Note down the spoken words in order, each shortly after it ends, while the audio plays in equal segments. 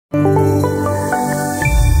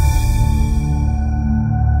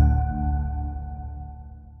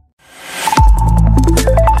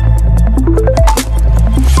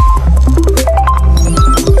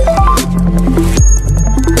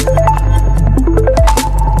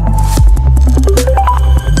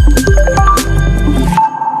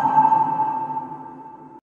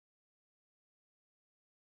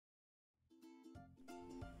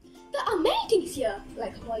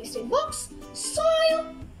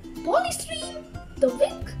polystyrene, the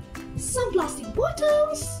wick, some plastic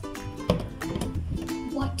bottles.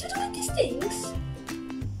 What to do with these things?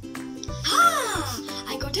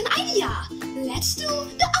 I got an idea. Let's do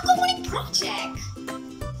the aquaponic project.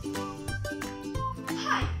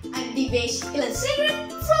 Hi, I'm DIVYESSH ELANSEGARAN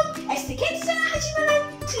from SJKT HAJI MANAN,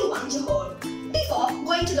 KLUANG, JOHOR. Before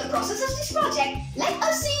going to the process of this project, let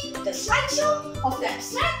us see the slideshow of the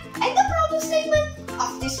abstract and the problem statement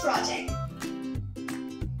of this project.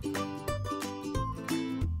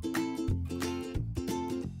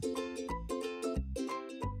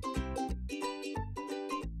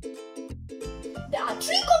 There are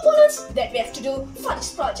three components that we have to do for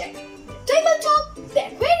this project: the tabletop, the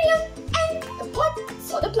aquarium, and the pot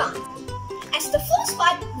for the plant. As the first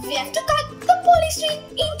part, we have to cut the polystyrene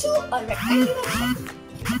into a rectangular shape.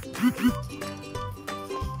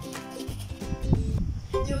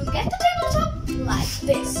 You will get the tabletop like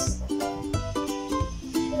this.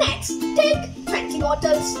 Next, take 20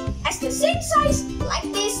 bottles as the same size like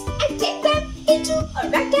this and take them into a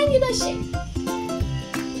rectangular shape.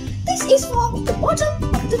 This is for the bottom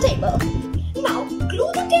of the table. Now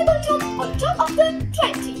glue the tabletop on top of the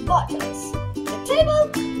 20 bottles. The table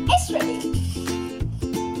is ready.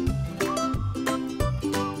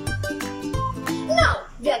 Now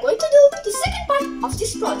we are going to do the second part of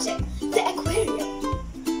this project, the aquarium.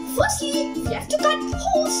 Firstly, we have to cut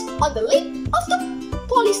holes on the lid of the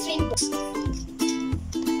polystyrene box.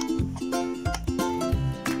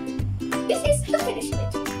 This is the finished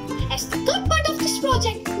bit. As the third part of this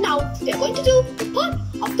project, now we are going to do the pot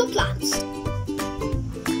of the plants.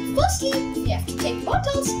 Firstly, we have to take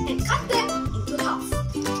bottles and cut them into half.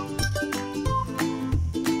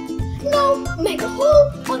 Now make a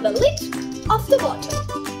hole on the lid of the bottle.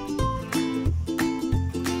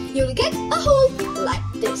 You will get a hole like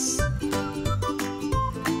this.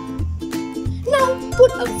 Now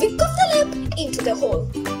put a wick of the lamp into the hole.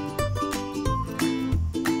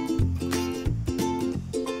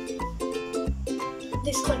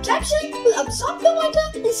 This contraption will absorb the water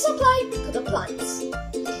and supply to the plants.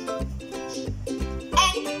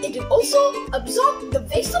 And it will also absorb the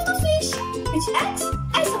waste of the fish, which acts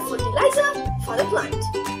as a fertilizer for the plant.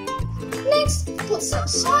 Next, put some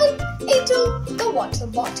soil into the water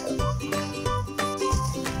bottle.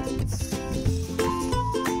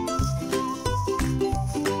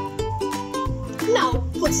 Now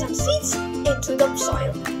put some seeds into the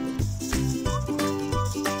soil.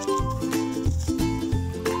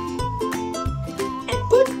 And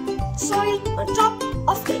put soil on top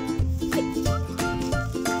of it.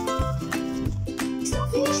 It's the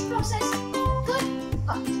finished process of a good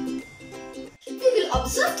pot. We will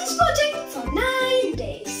observe this project for 9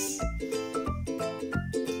 days.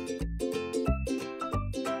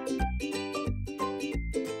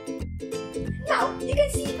 Now you can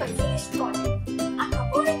see my finished project,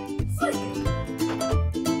 Aquaponics for you.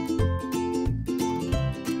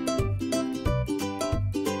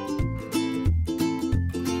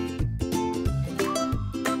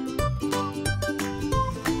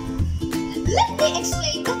 Let me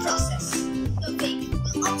explain the process. The wick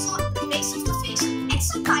will absorb the waste of the fish and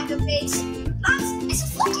supply the waste to the plants as a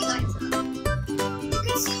fertilizer. You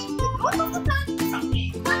can see the growth of the plant from day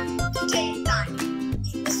 1 to day 9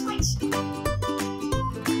 in the slideshow.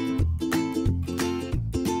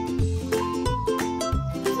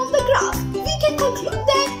 From the graph, we can conclude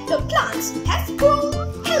that the plants have grown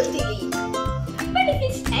healthily.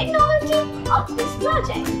 Benefits and novelty of this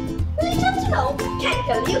project. Little to no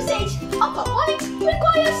chemical usage. Aquaponics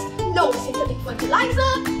requires no synthetic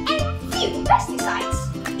fertilizer and few pesticides.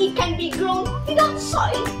 It can be grown without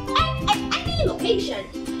soil and at any location.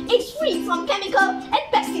 It's free from chemical and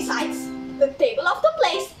pesticides. The table of the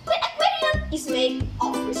place, the aquarium, is made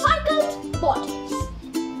of recycled bottles.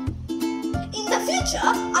 In the future,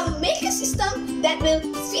 I will make a system that will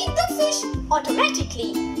feed the fish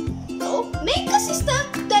automatically. So, make a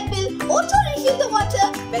system that will auto-refill the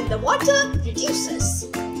water when the water reduces.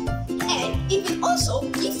 And it will also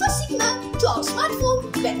give a signal to our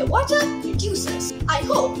smartphone when the water reduces. I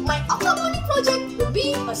hope my aquaponic project will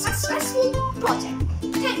be a successful project.